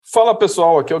Fala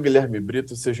pessoal, aqui é o Guilherme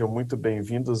Brito, sejam muito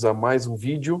bem-vindos a mais um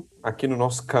vídeo aqui no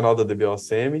nosso canal da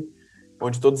DBOCM,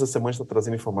 onde todas as semanas está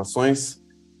trazendo informações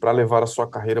para levar a sua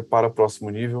carreira para o próximo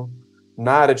nível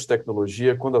na área de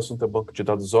tecnologia, quando o assunto é banco de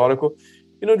dados Oracle.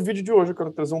 E no vídeo de hoje eu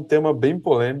quero trazer um tema bem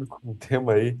polêmico, um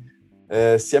tema aí,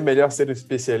 se é melhor ser um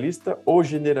especialista ou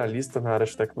generalista na área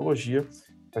de tecnologia,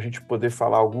 para a gente poder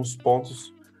falar alguns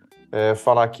pontos,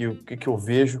 falar aqui o que eu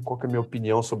vejo, qual que é a minha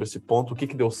opinião sobre esse ponto, o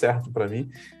que deu certo para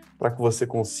mim, para que você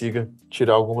consiga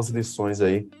tirar algumas lições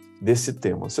aí desse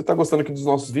tema. Se você está gostando aqui dos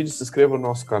nossos vídeos, se inscreva no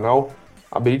nosso canal,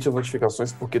 habilite as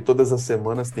notificações, porque todas as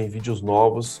semanas tem vídeos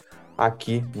novos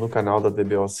aqui no canal da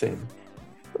DBOCM.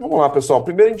 Então vamos lá, pessoal.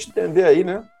 Primeiro a gente entender aí,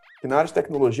 né, que na área de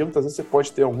tecnologia, muitas vezes você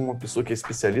pode ter alguma pessoa que é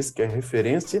especialista, que é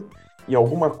referência em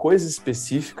alguma coisa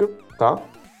específica, tá?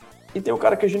 E tem o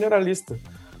cara que é generalista.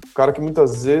 O cara que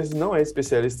muitas vezes não é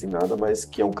especialista em nada, mas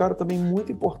que é um cara também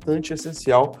muito importante e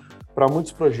essencial para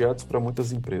muitos projetos, para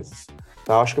muitas empresas.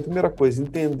 Tá? Acho que a primeira coisa,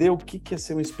 entender o que é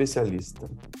ser um especialista.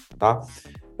 Tá?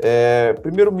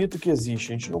 Primeiro mito que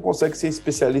existe, a gente não consegue ser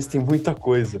especialista em muita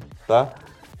coisa. Tá?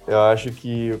 Eu acho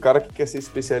que o cara que quer ser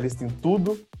especialista em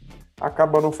tudo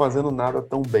acaba não fazendo nada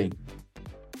tão bem.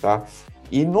 Tá?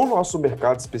 E no nosso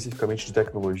mercado, especificamente de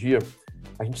tecnologia,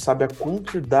 a gente sabe a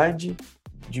quantidade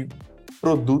de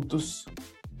produtos,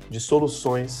 de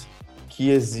soluções que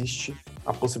existe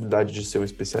a possibilidade de ser um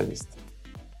especialista.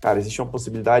 Cara, existe uma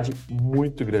possibilidade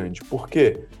muito grande. Por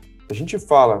quê? A gente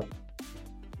fala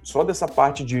só dessa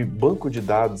parte de banco de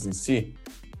dados em si,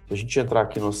 se a gente entrar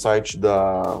aqui no site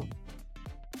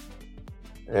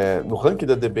no ranking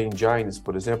da DB Engines,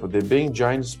 por exemplo,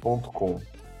 dbengines.com,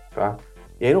 tá?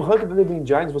 E aí no ranking da DB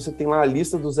Engines você tem lá a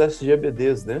lista dos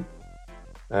SGBDs, né?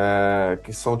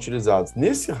 Que são utilizados.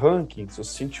 Nesse ranking, se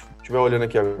você estiver olhando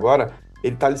aqui agora,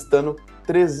 ele está listando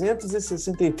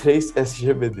 363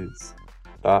 SGBDs,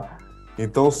 tá?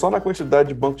 Então, só na quantidade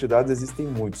de banco de dados existem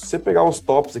muitos. Se você pegar os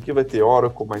tops aqui, vai ter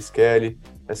Oracle, MySQL,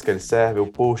 SQL Server,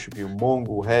 o Postgre, o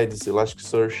Mongo, o Redis,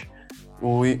 Elasticsearch,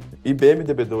 o IBM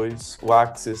DB2, o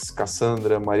Access,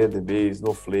 Cassandra, MariaDB,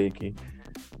 Snowflake,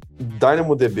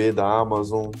 DynamoDB da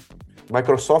Amazon,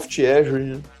 Microsoft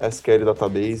Azure, SQL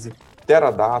Database,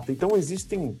 Teradata. Então,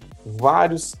 existem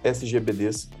vários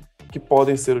SGBDs que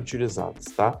podem ser utilizados,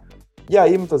 tá? E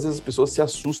aí, muitas vezes, as pessoas se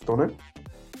assustam, né?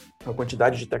 Com a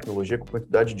quantidade de tecnologia, com a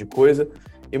quantidade de coisa,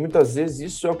 e muitas vezes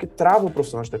isso é o que trava o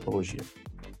profissional de tecnologia.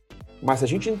 Mas se a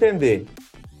gente entender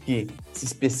que se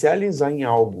especializar em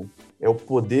algo é o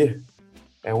poder,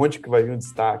 é onde que vai vir o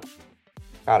destaque,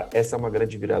 cara, essa é uma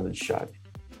grande virada de chave.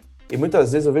 E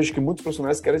muitas vezes eu vejo que muitos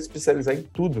profissionais querem se especializar em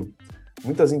tudo.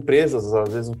 Muitas empresas,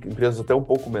 às vezes empresas até um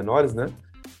pouco menores, né,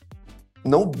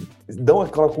 não dão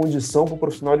aquela condição para o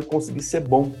profissional ele conseguir ser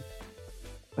bom.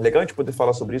 É legal a gente poder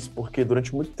falar sobre isso, porque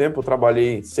durante muito tempo eu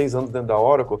trabalhei 6 anos dentro da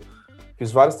Oracle,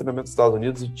 fiz vários treinamentos nos Estados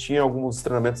Unidos e tinha alguns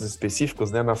treinamentos específicos,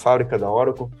 né, na fábrica da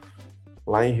Oracle,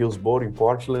 lá em Hillsborough, em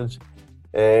Portland,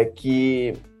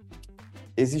 que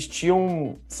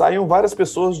saíam várias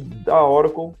pessoas da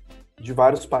Oracle de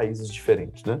vários países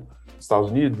diferentes, né, dos Estados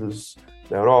Unidos,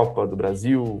 da Europa, do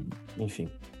Brasil,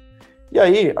 enfim. E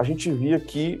aí a gente via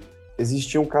que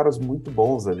existiam caras muito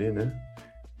bons ali, né?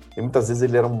 E muitas vezes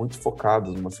eles eram muito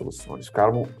focados numa solução. Eles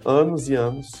ficaram anos e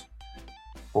anos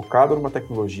focados numa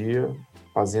tecnologia,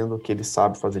 fazendo o que ele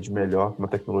sabe fazer de melhor, uma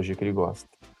tecnologia que ele gosta.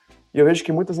 E eu vejo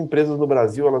que muitas empresas no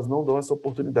Brasil, elas não dão essa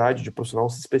oportunidade de o profissional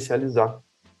se especializar.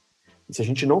 E se a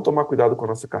gente não tomar cuidado com a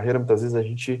nossa carreira, muitas vezes a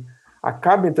gente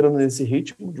acaba entrando nesse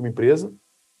ritmo de uma empresa,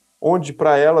 onde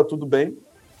para ela tudo bem,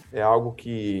 é algo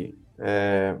que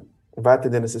vai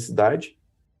atender a necessidade.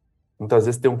 Muitas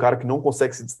vezes tem um cara que não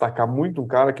consegue se destacar muito, um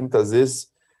cara que muitas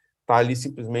vezes está ali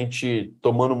simplesmente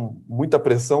tomando muita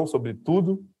pressão sobre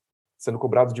tudo, sendo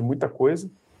cobrado de muita coisa,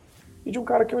 e de um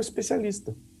cara que é um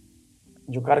especialista,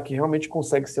 de um cara que realmente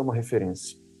consegue ser uma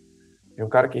referência, de um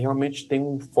cara que realmente tem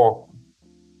um foco,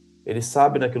 ele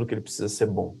sabe naquilo que ele precisa ser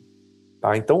bom.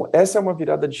 Tá? Então, essa é uma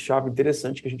virada de chave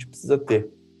interessante que a gente precisa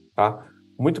ter. Tá?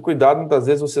 Muito cuidado, muitas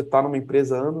vezes você está numa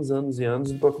empresa há anos, anos e anos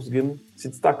e não está conseguindo se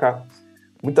destacar.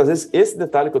 Muitas vezes, esse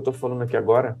detalhe que eu estou falando aqui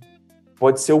agora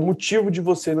pode ser o motivo de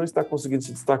você não estar conseguindo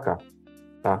se destacar.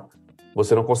 Tá?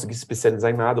 Você não conseguir se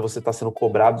especializar em nada, você está sendo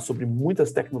cobrado sobre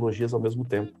muitas tecnologias ao mesmo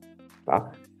tempo.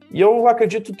 Tá? E eu não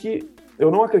acredito que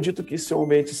isso é um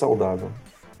ambiente saudável.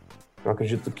 Eu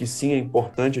acredito que sim, é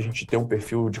importante a gente ter um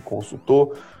perfil de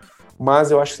consultor, mas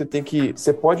eu acho que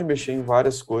você pode mexer em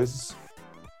várias coisas,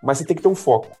 mas você tem que ter um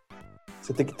foco.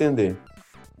 Você tem que entender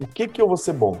o que eu vou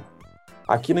ser bom.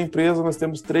 Aqui na empresa nós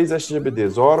temos 3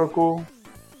 SGBDs, Oracle,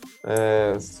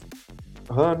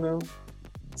 HANA,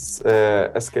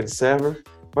 SQL Server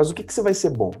Mas o que você vai ser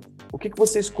bom? O que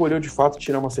você escolheu de fato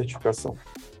tirar uma certificação?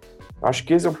 Acho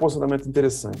que esse é um posicionamento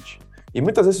interessante. E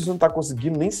muitas vezes, se você não está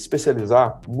conseguindo nem se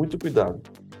especializar, muito cuidado.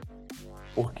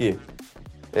 Por quê?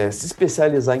 Se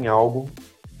especializar em algo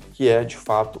que é, de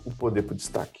fato, o poder para o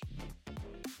destaque.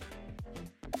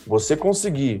 Você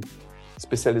conseguir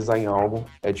especializar em algo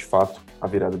é, de fato, a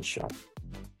virada de chave.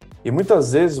 E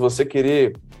muitas vezes você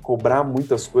querer cobrar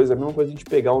muitas coisas, é a mesma coisa a gente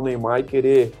pegar o Neymar e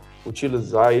querer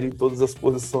utilizar ele em todas as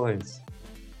posições.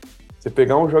 Você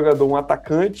pegar um jogador, um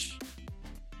atacante,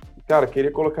 cara,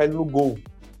 querer colocar ele no gol.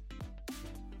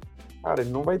 Cara,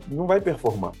 ele não vai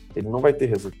performar, ele não vai ter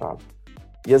resultado.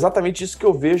 E é exatamente isso que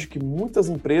eu vejo que muitas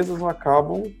empresas não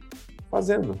acabam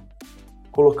fazendo.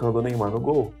 Colocando o Neymar no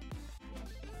gol.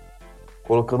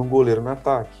 Colocando um goleiro no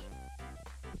ataque.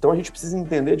 Então a gente precisa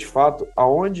entender, de fato,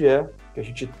 aonde é que a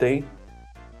gente tem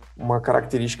uma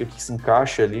característica que se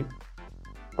encaixa ali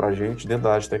para a gente, dentro da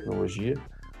área de tecnologia,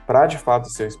 para, de fato,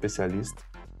 ser um especialista.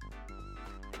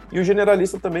 E o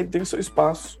generalista também tem o seu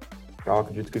espaço. Eu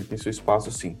acredito que ele tem seu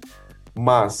espaço, sim.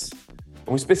 Mas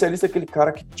um especialista é aquele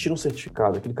cara que tira um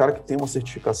certificado, aquele cara que tem uma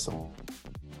certificação.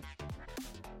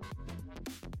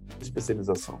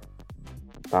 Especialização,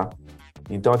 tá?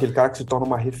 Então, aquele cara que se torna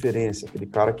uma referência, aquele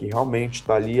cara que realmente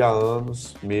está ali há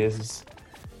anos, meses,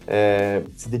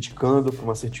 se dedicando para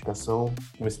uma certificação,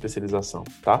 uma especialização,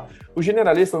 tá? O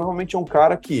generalista normalmente é um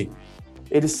cara que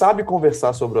ele sabe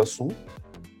conversar sobre o assunto,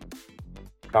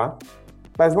 tá?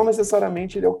 Mas não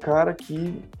necessariamente ele é o cara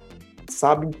que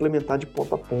sabe implementar de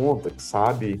ponta a ponta, que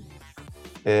sabe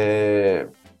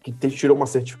que tirou uma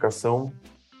certificação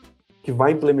que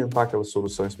vai implementar aquela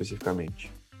solução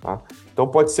especificamente, tá? Então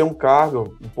pode ser um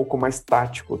cargo um pouco mais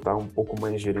tático, tá? Um pouco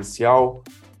mais gerencial,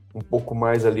 um pouco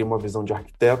mais ali uma visão de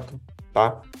arquiteto,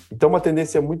 tá? Então uma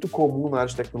tendência muito comum na área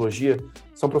de tecnologia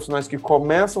são profissionais que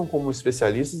começam como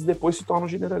especialistas e depois se tornam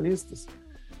generalistas.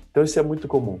 Então isso é muito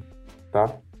comum,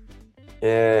 tá?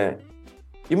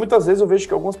 E muitas vezes eu vejo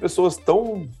que algumas pessoas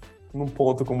estão num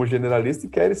ponto como generalista e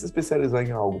querem se especializar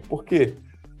em algo. Por quê?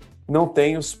 Não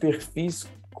tem os perfis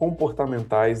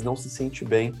comportamentais, não se sente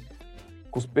bem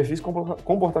com os perfis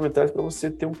comportamentais para você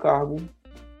ter um cargo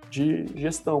de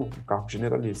gestão, um cargo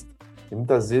generalista. E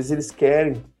muitas vezes eles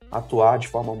querem atuar de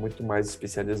forma muito mais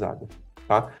especializada,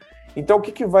 tá? Então, o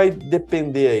que vai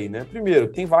depender aí, né?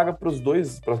 Primeiro, tem vaga para as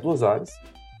duas áreas.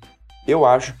 Eu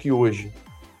acho que hoje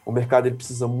o mercado ele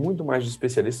precisa muito mais de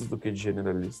especialistas do que de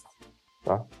generalistas,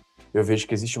 tá? Eu vejo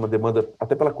que existe uma demanda,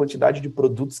 até pela quantidade de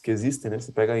produtos que existem, né?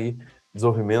 Você pega aí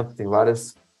desenvolvimento, tem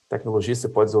várias tecnologias, você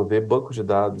pode desenvolver banco de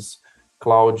dados,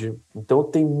 cloud, então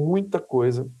tem muita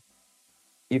coisa.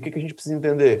 E o que a gente precisa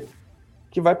entender?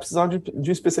 Que vai precisar de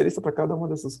um especialista para cada uma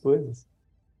dessas coisas.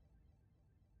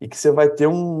 E que você vai ter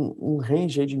um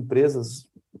range aí de empresas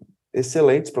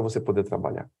excelentes para você poder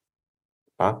trabalhar,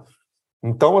 tá?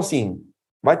 Então, assim,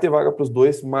 vai ter vaga para os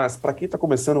dois, mas para quem está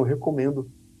começando, eu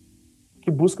recomendo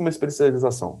que busque uma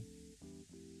especialização.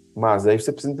 Mas aí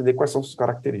você precisa entender quais são suas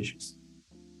características,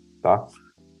 tá?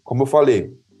 Como eu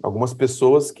falei, algumas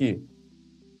pessoas que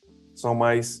são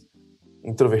mais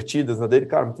introvertidas na dele,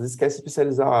 cara, muitas vezes quer se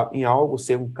especializar em algo,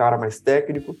 ser um cara mais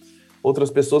técnico.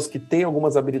 Outras pessoas que têm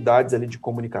algumas habilidades ali de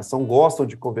comunicação, gostam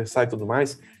de conversar e tudo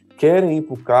mais, querem ir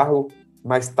para o cargo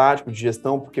mais tático de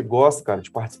gestão, porque gosta, cara,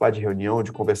 de participar de reunião,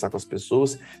 de conversar com as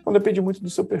pessoas. Então depende muito do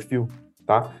seu perfil,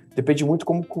 tá? Depende muito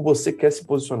como você quer se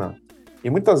posicionar. E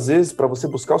muitas vezes, para você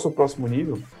buscar o seu próximo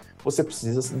nível, você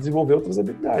precisa desenvolver outras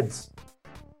habilidades.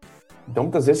 Então,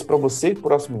 muitas vezes, para você ir para o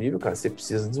próximo nível, cara, você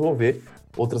precisa desenvolver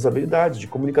outras habilidades de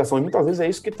comunicação. E muitas vezes é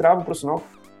isso que trava o profissional,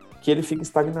 que ele fica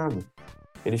estagnado.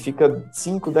 Ele fica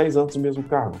 5, 10 anos no mesmo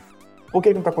cargo. Por que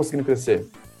ele não está conseguindo crescer?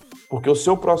 Porque o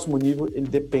seu próximo nível, ele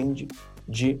depende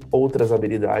de outras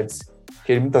habilidades,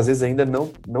 que ele muitas vezes ainda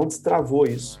não destravou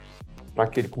isso para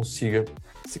que ele consiga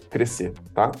se crescer,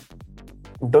 tá?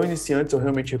 Então, iniciantes, eu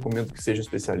realmente recomendo que seja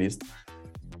especialista.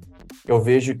 Eu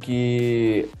vejo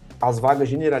que as vagas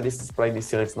generalistas para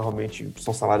iniciantes normalmente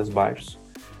são salários baixos.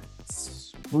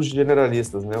 Os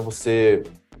generalistas, né? Você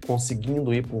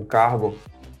conseguindo ir para um cargo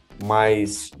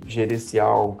mais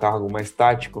gerencial, um cargo mais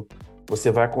tático, você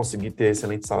vai conseguir ter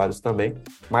excelentes salários também,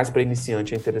 mas para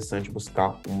iniciante é interessante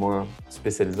buscar uma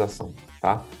especialização,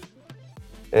 tá?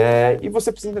 E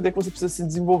você precisa entender que você precisa se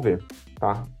desenvolver,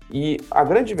 tá? E a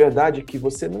grande verdade é que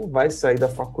você não vai sair da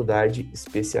faculdade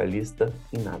especialista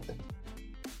em nada,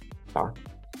 tá?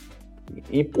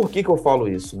 E por que eu falo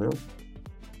isso, né?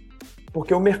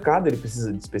 Porque o mercado ele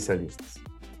precisa de especialistas.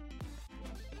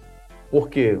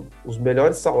 Porque os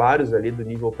melhores salários ali do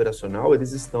nível operacional,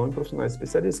 eles estão em profissionais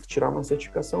especialistas que tiraram uma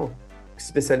certificação, que se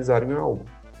especializaram em algo.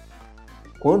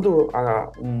 Quando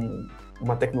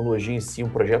uma tecnologia em si, um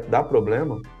projeto dá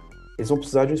problema, eles vão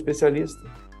precisar de um especialista.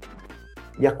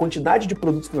 E a quantidade de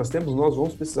produtos que nós temos, nós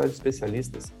vamos precisar de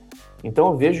especialistas.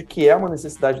 Então, eu vejo que é uma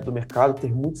necessidade do mercado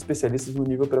ter muitos especialistas no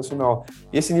nível operacional.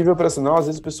 E esse nível operacional, às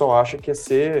vezes o pessoal acha que é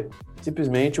ser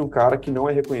simplesmente um cara que não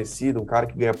é reconhecido, um cara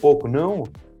que ganha pouco. Não.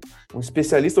 Um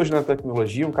especialista hoje na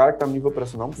tecnologia, um cara que está no nível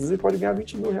operacional, às vezes ele pode ganhar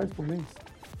R$20.000 por mês.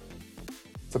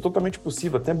 Isso é totalmente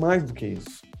possível, até mais do que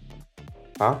isso.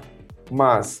 Tá?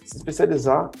 Mas se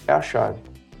especializar é a chave.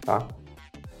 Tá?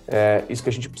 É isso que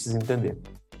a gente precisa entender.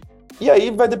 E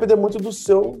aí vai depender muito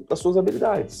das suas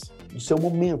habilidades, do seu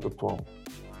momento atual.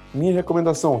 Minha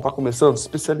recomendação, está começando? Se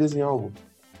especialize em algo.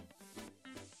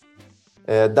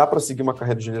 Dá para seguir uma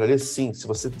carreira de generalista? Sim, se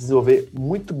você desenvolver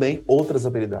muito bem outras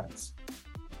habilidades.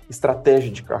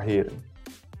 Estratégia de carreira,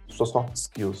 suas soft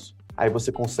skills. Aí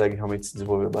você consegue realmente se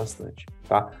desenvolver bastante.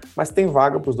 Tá? Mas tem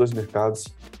vaga para os dois mercados.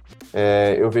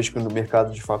 Eu vejo que no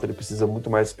mercado, de fato, ele precisa muito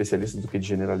mais de especialistas do que de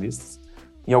generalistas.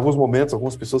 Em alguns momentos,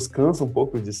 algumas pessoas cansam um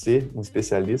pouco de ser um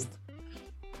especialista,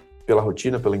 pela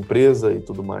rotina, pela empresa e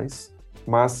tudo mais,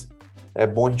 mas é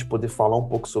bom a gente poder falar um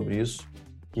pouco sobre isso,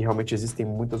 que realmente existem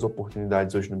muitas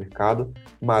oportunidades hoje no mercado,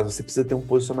 mas você precisa ter um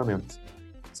posicionamento.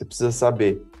 Você precisa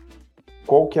saber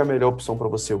qual que é a melhor opção para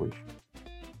você hoje.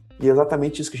 E é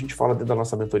exatamente isso que a gente fala dentro da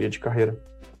nossa mentoria de carreira.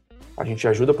 A gente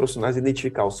ajuda profissionais a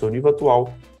identificar o seu nível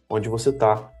atual, onde você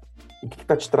está, o que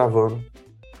está te travando,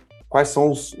 quais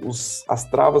são as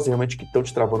travas realmente que estão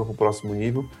te travando para o próximo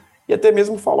nível, e até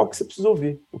mesmo falar o que você precisa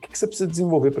ouvir, o que você precisa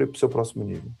desenvolver para ir para o seu próximo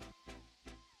nível.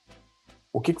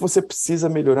 O que você precisa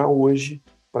melhorar hoje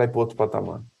para ir para outro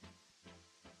patamar.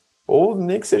 Ou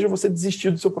nem que seja você desistir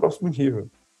do seu próximo nível.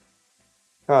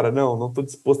 Cara, não estou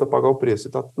disposto a pagar o preço. E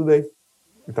está tudo bem.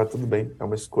 E está tudo bem. É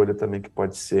uma escolha também que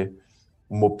pode ser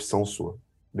uma opção sua.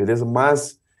 Beleza?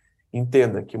 Mas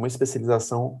entenda que uma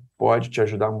especialização pode te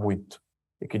ajudar muito.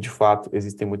 E que, de fato,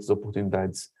 existem muitas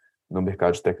oportunidades no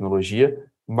mercado de tecnologia,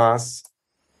 mas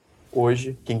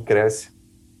hoje quem cresce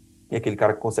é aquele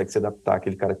cara que consegue se adaptar,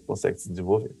 aquele cara que consegue se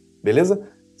desenvolver. Beleza?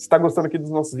 Se está gostando aqui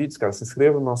dos nossos vídeos, cara, se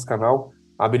inscreva no nosso canal,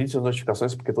 habilite as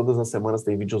notificações, porque todas as semanas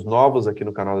tem vídeos novos aqui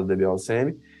no canal da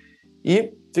DBOCM.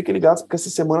 E fiquem ligados, porque essa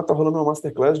semana está rolando uma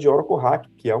Masterclass de Oracle Hack,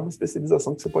 que é uma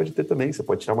especialização que você pode ter também, você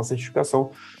pode tirar uma certificação.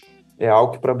 É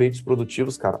algo que para ambientes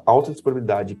produtivos, cara, alta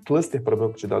disponibilidade, cluster para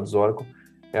banco de dados Oracle,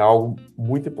 é algo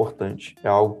muito importante, é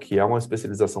algo que é uma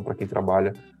especialização para quem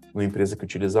trabalha numa empresa que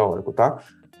utiliza a Oracle, tá?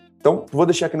 Então, vou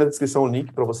deixar aqui na descrição o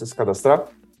link para você se cadastrar.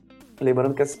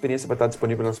 Lembrando que essa experiência vai estar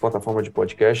disponível nas plataformas de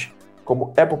podcast,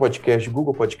 como Apple Podcast,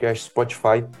 Google Podcast,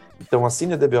 Spotify. Então,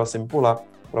 assine a DBOCM por lá,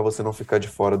 para você não ficar de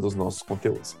fora dos nossos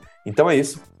conteúdos. Então é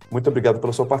isso. Muito obrigado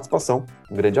pela sua participação.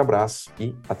 Um grande abraço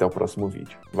e até o próximo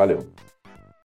vídeo. Valeu!